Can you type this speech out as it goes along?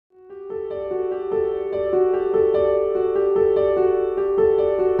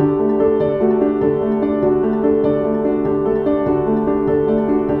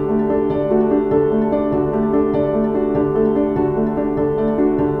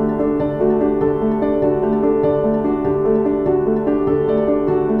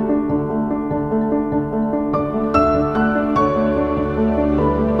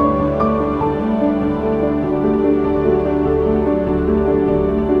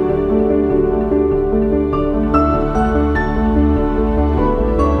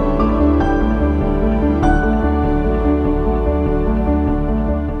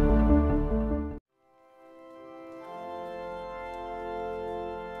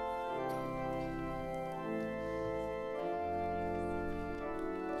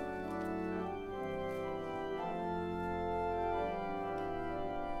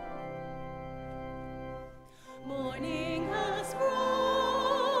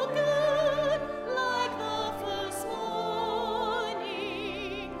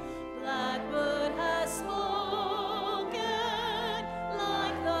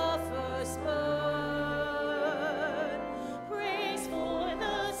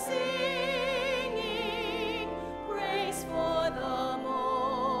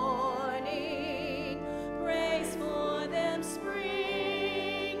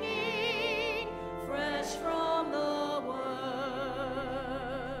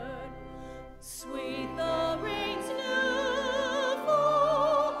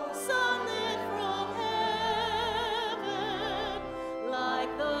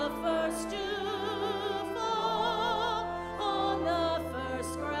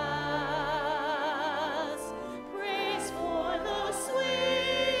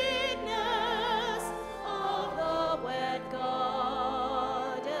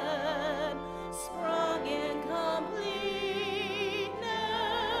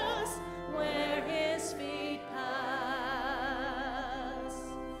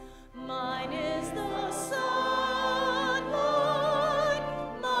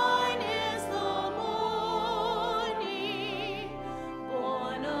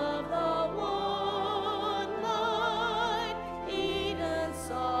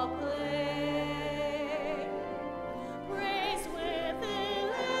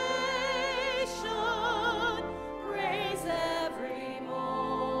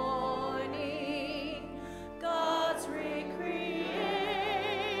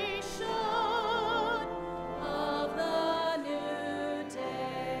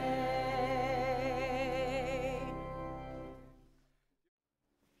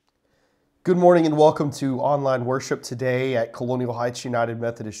Good morning and welcome to online worship today at Colonial Heights United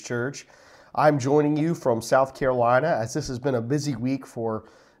Methodist Church. I'm joining you from South Carolina as this has been a busy week for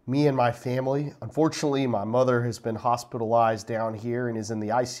me and my family. Unfortunately, my mother has been hospitalized down here and is in the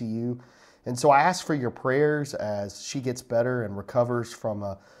ICU. And so I ask for your prayers as she gets better and recovers from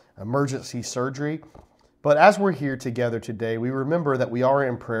an emergency surgery. But as we're here together today, we remember that we are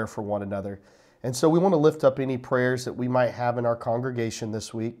in prayer for one another. And so we want to lift up any prayers that we might have in our congregation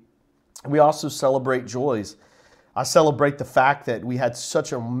this week. We also celebrate joys. I celebrate the fact that we had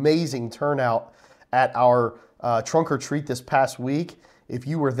such an amazing turnout at our trunk or treat this past week. If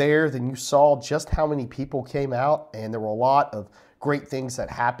you were there, then you saw just how many people came out, and there were a lot of great things that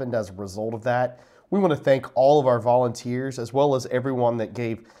happened as a result of that. We want to thank all of our volunteers as well as everyone that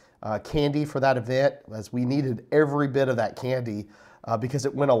gave candy for that event, as we needed every bit of that candy because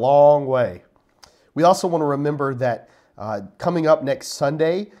it went a long way. We also want to remember that coming up next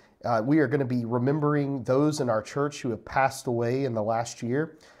Sunday, we are going to be remembering those in our church who have passed away in the last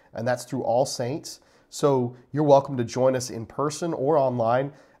year, and that's through All Saints. So you're welcome to join us in person or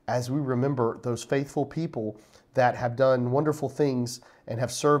online as we remember those faithful people that have done wonderful things and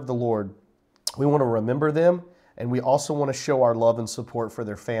have served the Lord. We want to remember them, and we also want to show our love and support for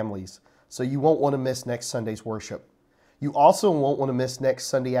their families. So you won't want to miss next Sunday's worship. You also won't want to miss next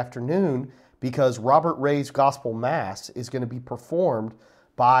Sunday afternoon because Robert Ray's Gospel Mass is going to be performed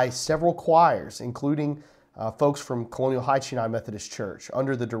by several choirs, including folks from Colonial Heights United Methodist Church,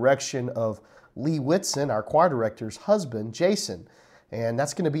 under the direction of Lee Whitson, our choir director's husband, Jason. And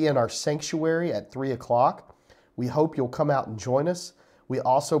that's going to be in our sanctuary at 3 o'clock. We hope you'll come out and join us. We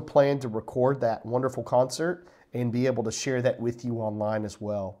also plan to record that wonderful concert and be able to share that with you online as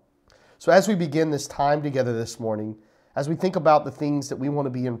well. So as we begin this time together this morning, as we think about the things that we want to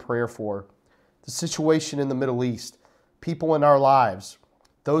be in prayer for, the situation in the Middle East, people in our lives,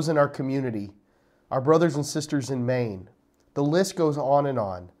 those in our community, our brothers and sisters in Maine. The list goes on and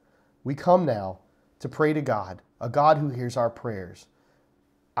on. We come now to pray to God, a God who hears our prayers.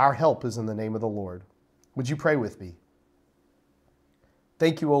 Our help is in the name of the Lord. Would you pray with me?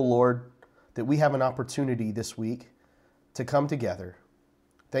 Thank you, O Lord, that we have an opportunity this week to come together.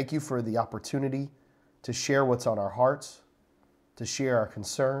 Thank you for the opportunity to share what's on our hearts, to share our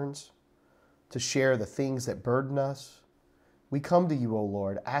concerns, to share the things that burden us. We come to you, O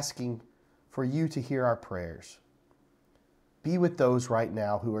Lord, asking for you to hear our prayers. Be with those right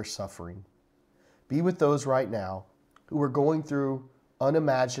now who are suffering. Be with those right now who are going through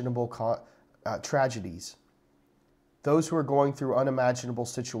unimaginable tragedies. Those who are going through unimaginable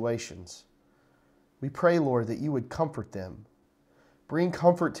situations. We pray, Lord, that you would comfort them. Bring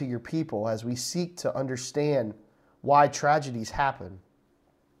comfort to your people as we seek to understand why tragedies happen.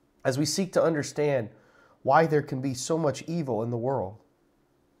 As we seek to understand why there can be so much evil in the world.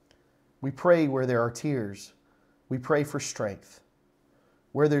 We pray where there are tears, we pray for strength.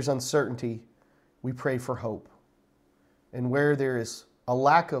 Where there's uncertainty, we pray for hope. And where there is a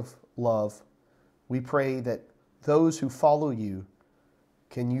lack of love, we pray that those who follow you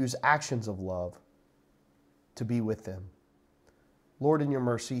can use actions of love to be with them. Lord, in your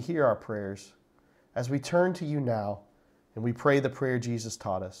mercy, hear our prayers as we turn to you now and we pray the prayer Jesus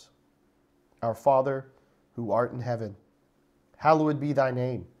taught us. Our Father, who art in heaven, hallowed be thy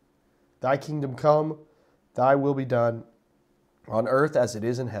name. Thy kingdom come, thy will be done, on earth as it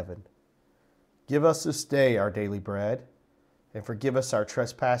is in heaven. Give us this day our daily bread, and forgive us our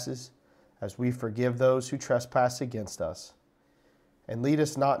trespasses, as we forgive those who trespass against us. And lead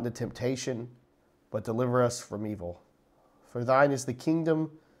us not into temptation, but deliver us from evil. For thine is the kingdom,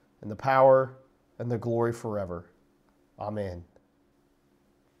 and the power, and the glory forever. Amen.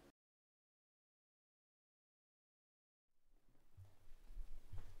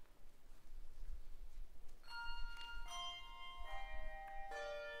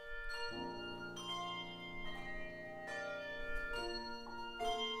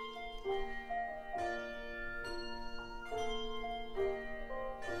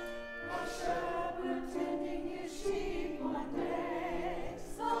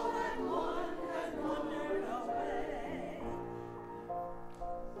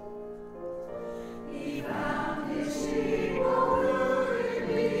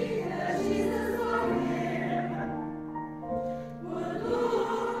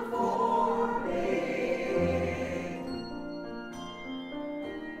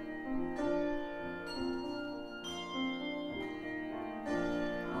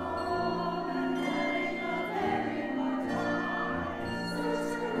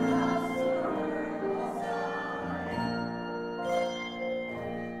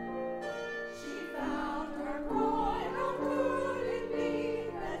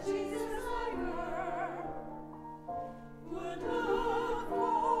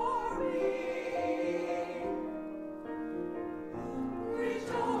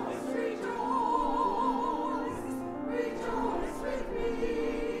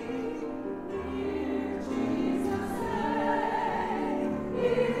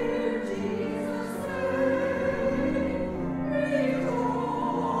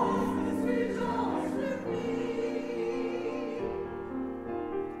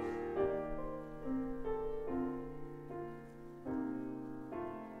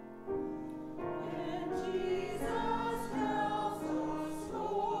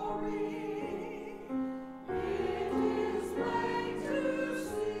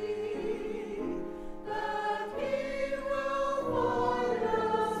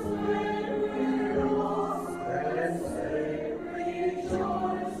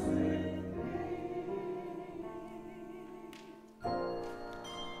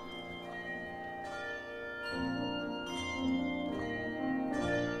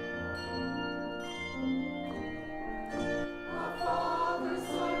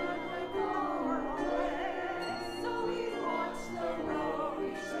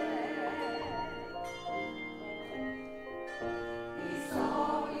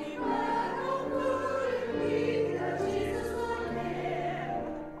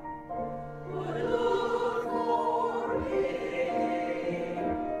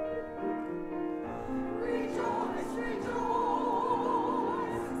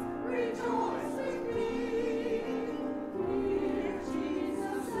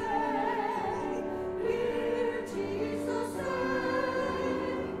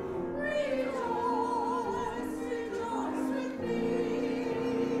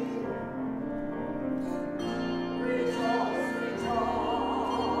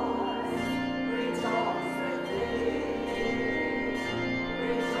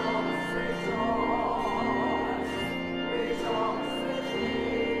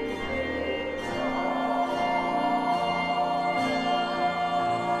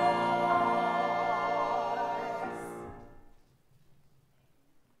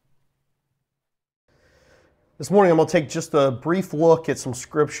 This morning I'm going to take just a brief look at some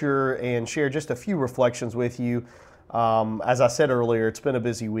scripture and share just a few reflections with you. As I said earlier, it's been a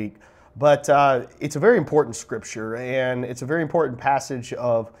busy week, but it's a very important scripture, and it's a very important passage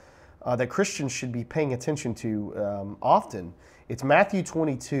of that Christians should be paying attention to often. It's Matthew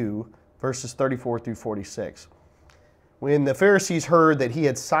 22, verses 34 through 46. When the Pharisees heard that he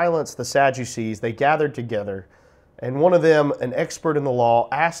had silenced the Sadducees, they gathered together, and one of them, an expert in the law,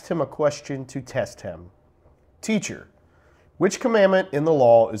 asked him a question to test him. "Teacher, which commandment in the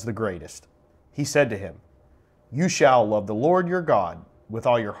law is the greatest?" He said to him, "You shall love the Lord your God with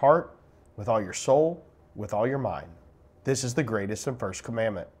all your heart, with all your soul, with all your mind. This is the greatest and first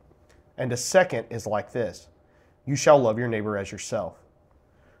commandment. And a second is like this: you shall love your neighbor as yourself.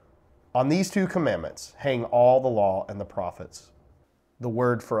 On these two commandments hang all the law and the prophets." The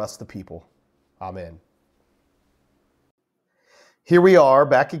word for us, the people. Amen. Here we are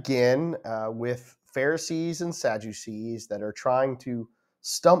back again with Pharisees and Sadducees that are trying to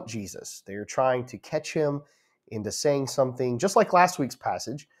stump Jesus. They're trying to catch him into saying something just like last week's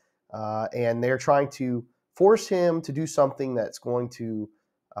passage, and they're trying to force him to do something that's going to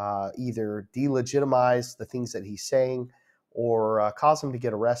either delegitimize the things that he's saying or cause him to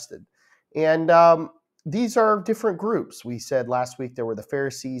get arrested. And these are different groups. We said last week there were the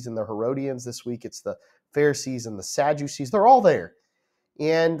Pharisees and the Herodians. This week it's the Pharisees and the Sadducees. They're all there.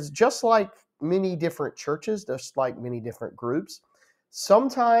 And just like many different churches, just like many different groups,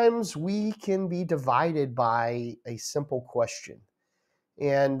 sometimes we can be divided by a simple question.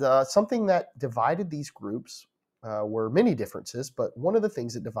 And something that divided these groups were many differences, but one of the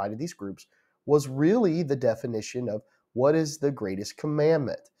things that divided these groups was really the definition of what is the greatest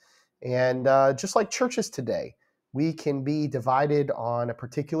commandment. And just like churches today, we can be divided on a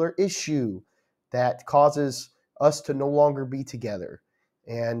particular issue that causes us to no longer be together.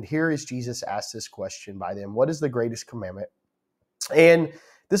 And here is Jesus asked this question by them: what is the greatest commandment? And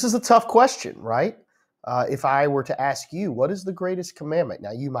this is a tough question, right? If I were to ask you, what is the greatest commandment?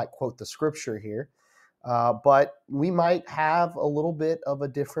 Now, you might quote the scripture here, but we might have a little bit of a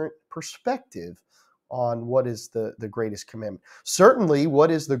different perspective on what is the greatest commandment. Certainly, what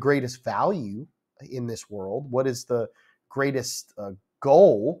is the greatest value in this world? What is the greatest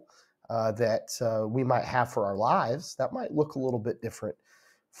goal that we might have for our lives? That might look a little bit different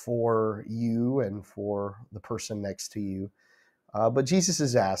for you and for the person next to you. But Jesus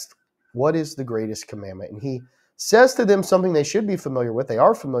is asked, what is the greatest commandment? And he says to them something they should be familiar with. They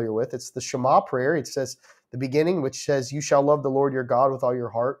are familiar with. It's the Shema prayer. It says the beginning, which says, "You shall love the Lord your God with all your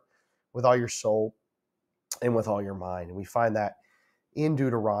heart, with all your soul, and with all your mind." And we find that in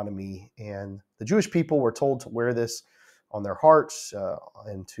Deuteronomy. And the Jewish people were told to wear this on their hearts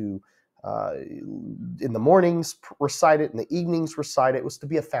and to in the mornings recite it, in the evenings recite it. It was to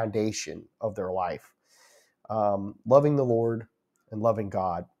be a foundation of their life, loving the Lord and loving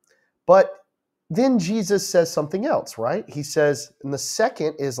God. But then Jesus says something else, right? He says, and the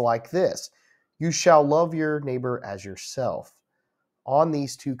second is like this: you shall love your neighbor as yourself. On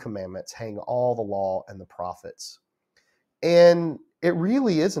these two commandments hang all the law and the prophets. And it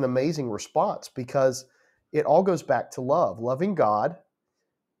really is an amazing response, because it all goes back to love, loving God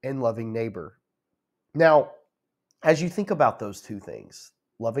and loving neighbor. Now, as you think about those two things,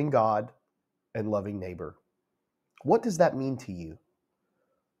 loving God and loving neighbor, what does that mean to you?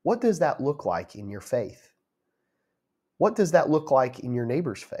 What does that look like in your faith? What does that look like in your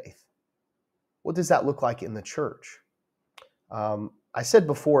neighbor's faith? What does that look like in the church? I said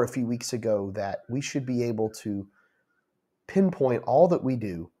before a few weeks ago that we should be able to pinpoint all that we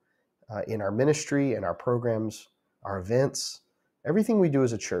do in our ministry, in our programs, our events. Everything we do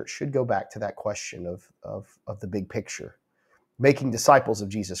as a church should go back to that question of the big picture, making disciples of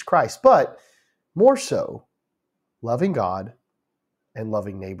Jesus Christ, but more so, loving God and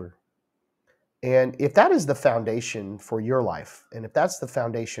loving neighbor. And if that is the foundation for your life, and if that's the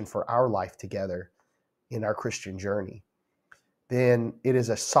foundation for our life together in our Christian journey, then it is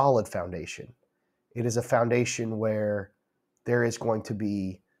a solid foundation. It is a foundation where there is going to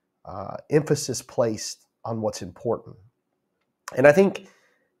be emphasis placed on what's important. And I think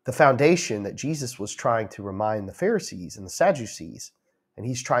the foundation that Jesus was trying to remind the Pharisees and the Sadducees, and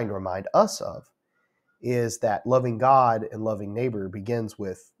he's trying to remind us of, is that loving God and loving neighbor begins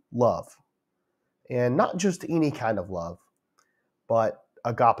with love. And not just any kind of love, but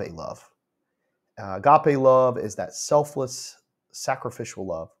agape love. Agape love is that selfless, sacrificial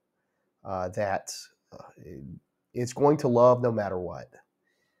love that is going to love no matter what.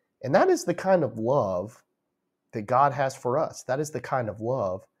 And that is the kind of love that God has for us. That is the kind of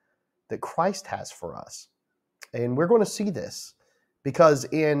love that Christ has for us. And we're going to see this because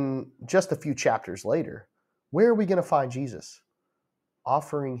in just a few chapters later, Where are we going to find Jesus?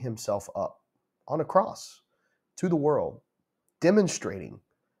 Offering himself up on a cross to the world, demonstrating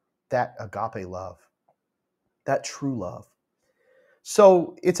that agape love, that true love.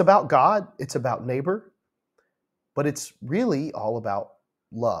 So it's about God, it's about neighbor, but it's really all about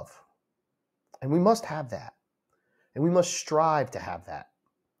love. And we must have that. And we must strive to have that.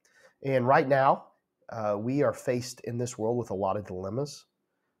 And right now, we are faced in this world with a lot of dilemmas.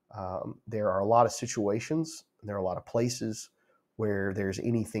 There are a lot of situations, there are a lot of places where there's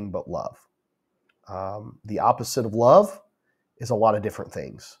anything but love. The opposite of love is a lot of different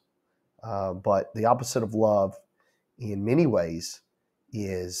things. But the opposite of love in many ways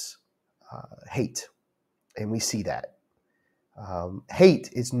is hate. And we see that. Hate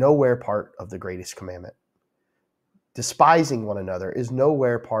is nowhere part of the greatest commandment. Despising one another is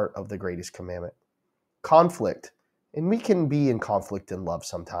nowhere part of the greatest commandment. Conflict, and we can be in conflict in love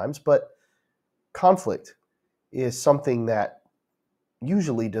sometimes, but conflict is something that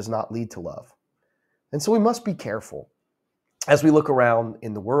usually does not lead to love. And so we must be careful as we look around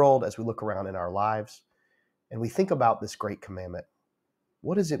in the world, as we look around in our lives, and we think about this great commandment.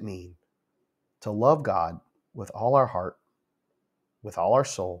 What does it mean to love God with all our heart, with all our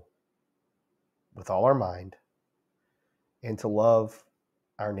soul, with all our mind, and to love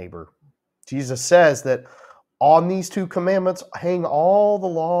our neighbor? Jesus says that on these two commandments hang all the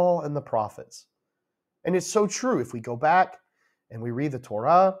law and the prophets. And it's so true. If we go back and we read the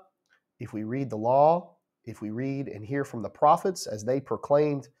Torah, if we read the law, if we read and hear from the prophets as they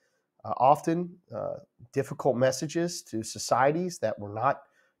proclaimed often difficult messages to societies that were not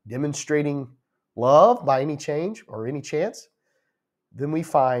demonstrating love by any change or any chance, then we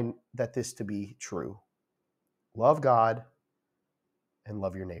find that this to be true. Love God and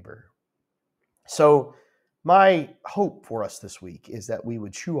love your neighbor. So my hope for us this week is that we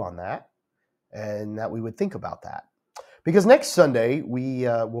would chew on that and that we would think about that. Because next Sunday, we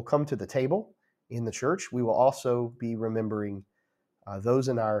will come to the table in the church. We will also be remembering those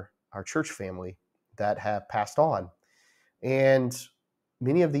in our church family that have passed on. And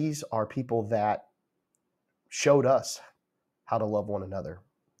many of these are people that showed us how to love one another.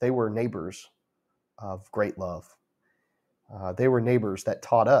 They were neighbors of great love. They were neighbors that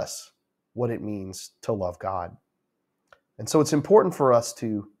taught us what it means to love God. And so it's important for us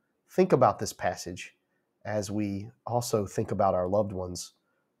to think about this passage as we also think about our loved ones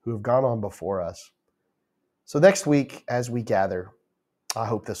who have gone on before us. So next week, as we gather, I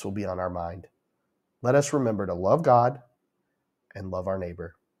hope this will be on our mind. Let us remember to love God and love our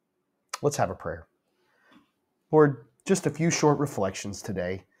neighbor. Let's have a prayer. Lord, just a few short reflections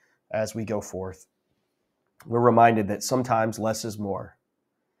today as we go forth. We're reminded that sometimes less is more.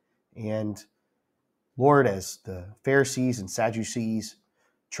 And Lord, as the Pharisees and Sadducees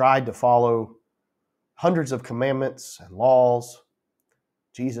tried to follow hundreds of commandments and laws,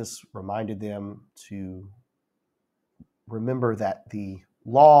 Jesus reminded them to remember that the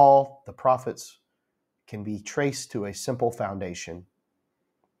law, the prophets, can be traced to a simple foundation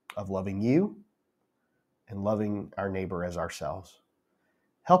of loving you and loving our neighbor as ourselves.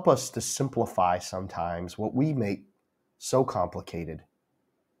 Help us to simplify sometimes what we make so complicated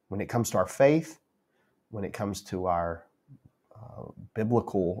when it comes to our faith, when it comes to our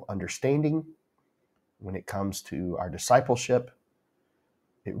biblical understanding, when it comes to our discipleship.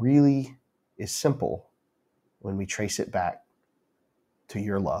 It really is simple when we trace it back to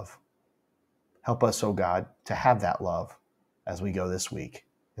your love. Help us, oh God, to have that love as we go this week.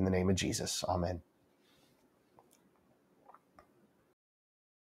 In the name of Jesus, amen.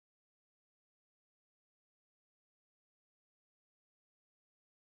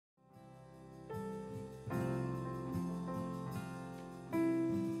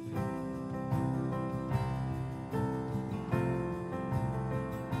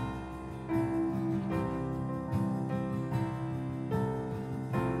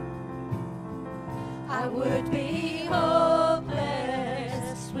 I would be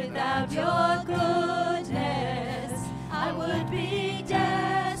hopeless without your goodness. I would be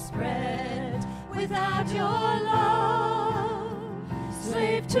desperate without your love.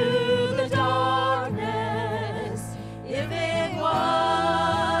 Slave to the darkness if it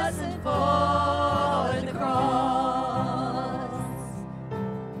wasn't for the cross.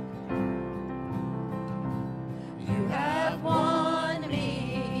 You have won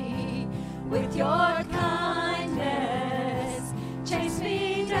me with your kindness, chase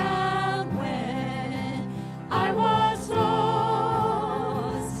me down when I was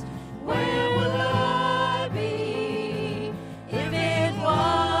lost. Where would I be if it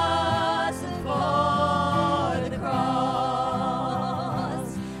wasn't for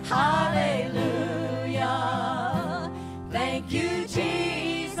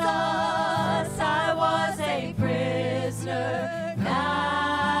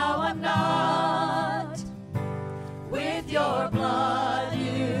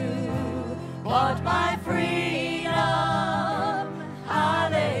bought my freedom.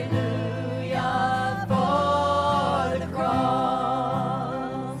 Hallelujah for the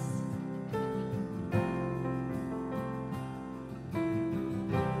cross.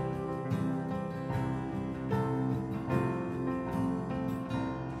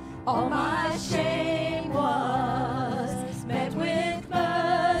 All my shame was met with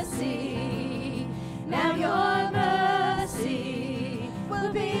mercy. Now your mercy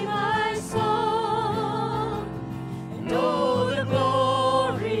will be my song. And oh, the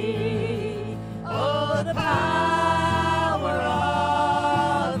glory, oh, the power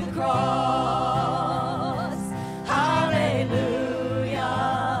of the cross. Hallelujah.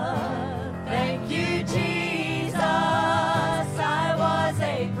 Thank you, Jesus. I was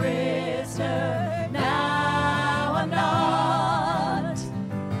a prisoner, now I'm not.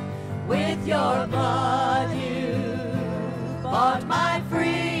 With your blood you bought my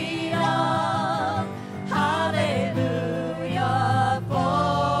freedom. Hallelujah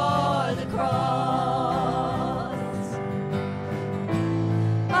for the cross.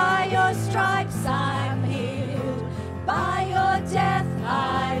 By your stripes I'm healed, by your death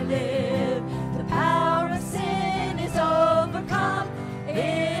I live. The power of sin is overcome.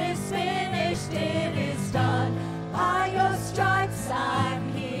 It is finished, it is done. By your stripes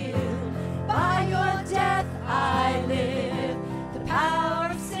I'm healed, by your death I live. The power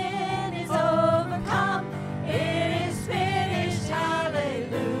of sin is overcome. It is finished,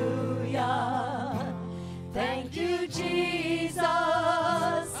 hallelujah. Thank you, Jesus.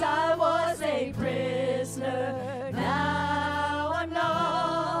 I was a prisoner, now I'm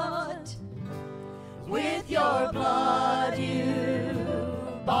not. With your blood you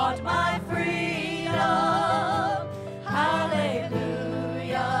bought my freedom.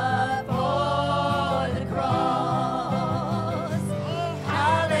 Hallelujah for the cross.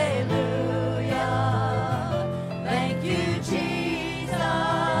 Hallelujah. Thank you, Jesus.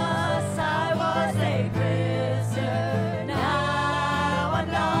 I was a prisoner, now I'm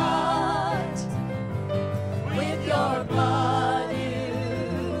not. With your blood you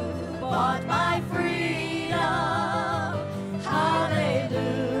bought my freedom.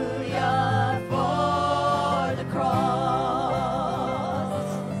 Hallelujah for the cross.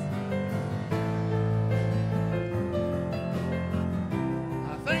 I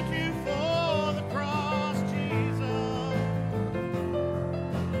thank you for the cross, Jesus.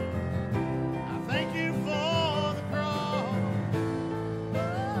 I thank you for the cross.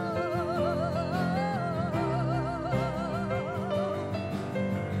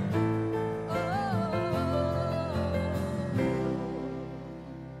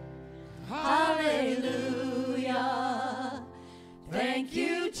 Hallelujah. Thank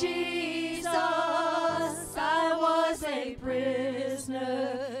you, Jesus. I was a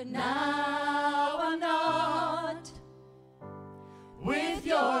prisoner, now I'm not. With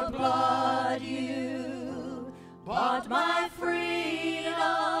your blood you bought my